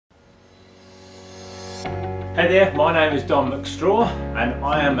Hey there, my name is Dom McStraw and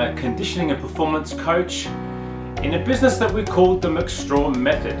I am a conditioning and performance coach in a business that we call the McStraw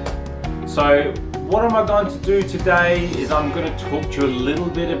Method. So what am I going to do today is I'm going to talk to you a little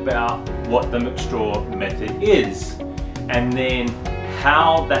bit about what the McStraw Method is, and then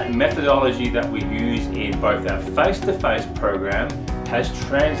how that methodology that we use in both our face-to-face program has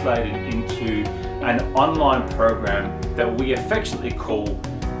translated into an online program that we affectionately call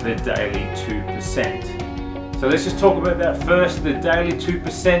the Daily 2%. So let's just talk about that first. The daily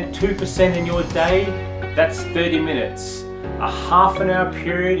 2% in your day, that's 30 minutes. A half an hour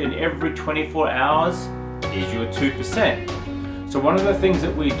period in every 24 hours is your 2%. So one of the things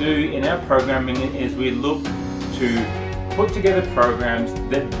that we do in our programming is we look to put together programs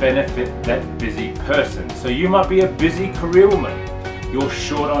that benefit that busy person. So you might be a busy career woman. You're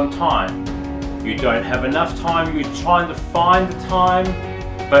short on time. You don't have enough time. You're trying to find the time,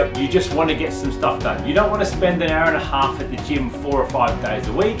 but you just want to get some stuff done. You don't want to spend an hour and a half at the gym 4 or 5 days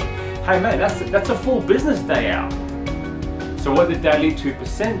a week. Hey man, that's a full business day out. So what the Daily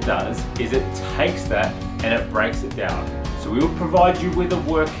 2% does is it takes that and it breaks it down. So we will provide you with a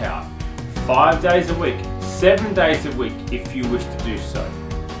workout 5 days a week, 7 days a week if you wish to do so.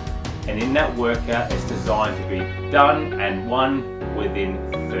 And in that workout, it's designed to be done and won within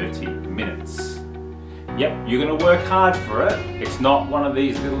 30 minutes. Yep, you're going to work hard for it. It's not one of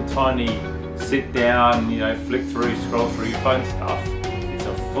these little tiny sit down, flick through, scroll through your phone stuff. It's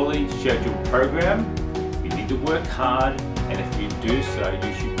a fully scheduled program. You need to work hard, and if you do so,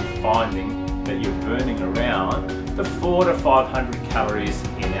 you should be finding that you're burning around the 400 to 500 calories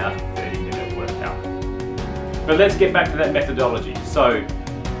in our 30-minute workout. But let's get back to that methodology. So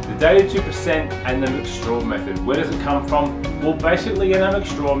the Daily 2% and the McStraw Method, where does it come from? Well, basically in our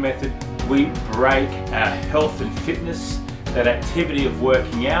McStraw Method, we break our health and fitness, that activity of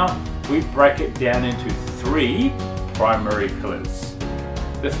working out, we break it down into 3 primary pillars.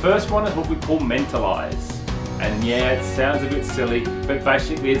 The first one is what we call mentalize. And yeah, it sounds a bit silly, but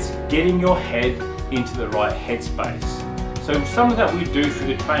basically it's getting your head into the right headspace. So some of that we do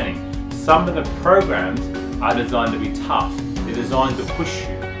through the training. Some of the programs are designed to be tough. They're designed to push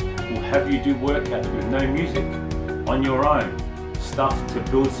you. We'll have you do workouts with no music, on your own. Stuff to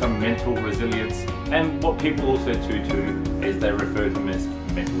build some mental resilience, and what people also do is they refer to them as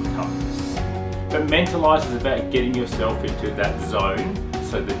mental toughness. But mentalize is about getting yourself into that zone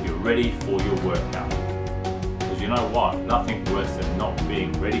so that you're ready for your workout. Because you know what, nothing worse than not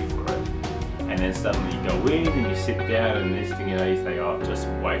being ready for it, and then suddenly you go in and you sit down and this thing, you say, oh, I've just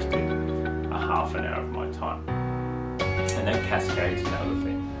wasted a half an hour of my time. And that cascades into other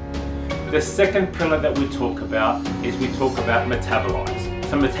things. The second pillar that we talk about is we talk about metabolize.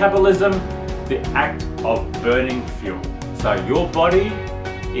 So metabolism, the act of burning fuel. So your body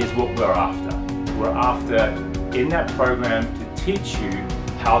is what we're after. We're after, in that program, to teach you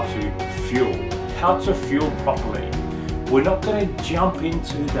how to fuel properly. We're not going to jump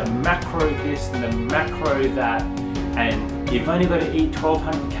into the macro this and the macro that, and you've only got to eat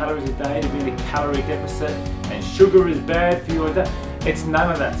 1200 calories a day to be in a calorie deficit, and sugar is bad for you. It's none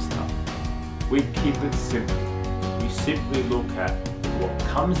of that stuff. We keep it simple. We simply look at what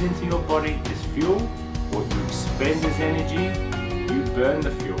comes into your body is fuel, what you expend as energy, you burn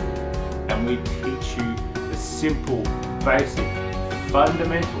the fuel. And we teach you the simple, basic,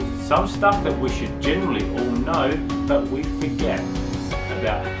 fundamentals, some stuff that we should generally all know, but we forget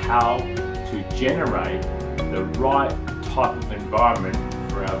about how to generate the right type of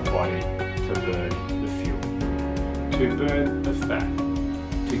environment for our body to burn the fuel, to burn the fat,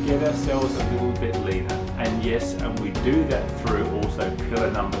 to get ourselves a little bit leaner. And yes, and we do that through also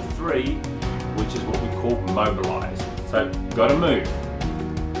pillar number 3, which is what we call mobilize. So gotta move.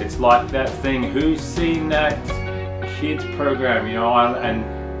 It's like that thing, who's seen that kids program,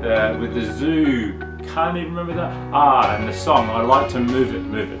 and with the zoo, can't even remember that, and the song, I like to move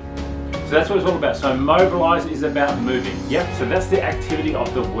it. So that's what it's all about. So mobilize is about moving. Yep, so that's the activity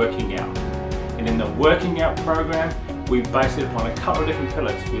of the working out. And in the working out program, we base it upon a couple of different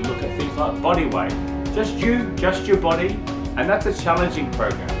pillars. We look at things like body weight, just your body, and that's a challenging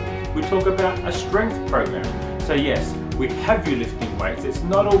program. We talk about a strength program. So yes, we have you lifting weights. It's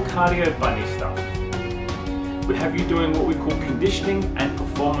not all cardio bunny stuff. We have you doing what we call conditioning and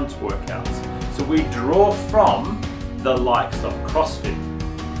performance workouts. So we draw from the likes of CrossFit.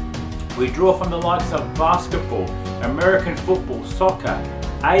 We draw from the likes of basketball, American football, soccer,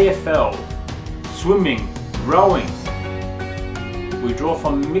 AFL, swimming, rowing. We draw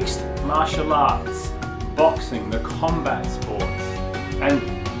from mixed martial arts, boxing, the combat sports. And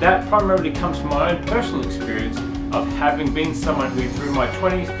that primarily comes from my own personal experience of having been someone who through my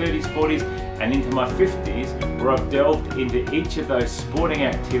 20s, 30s, 40s and into my 50s, where I've delved into each of those sporting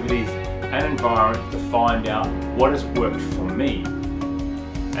activities and environments to find out what has worked for me.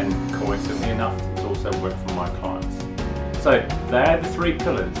 And coincidentally enough, it's also worked for my clients. So they are the three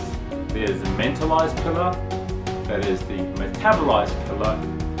pillars. There's the mentalized pillar, that is the metabolized pillar,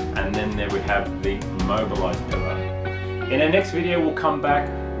 and then there we have the mobilized pillar. In our next video, we'll come back,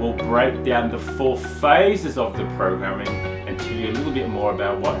 we'll break down the 4 phases of the programming and tell you a little bit more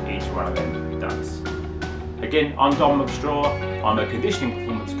about what each one of them does. Again, I'm Dom McStraw, I'm a conditioning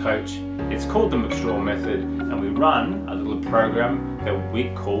performance coach. It's called the McStraw Method, and we run a little program that we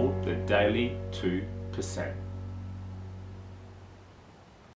call the Daily 2%.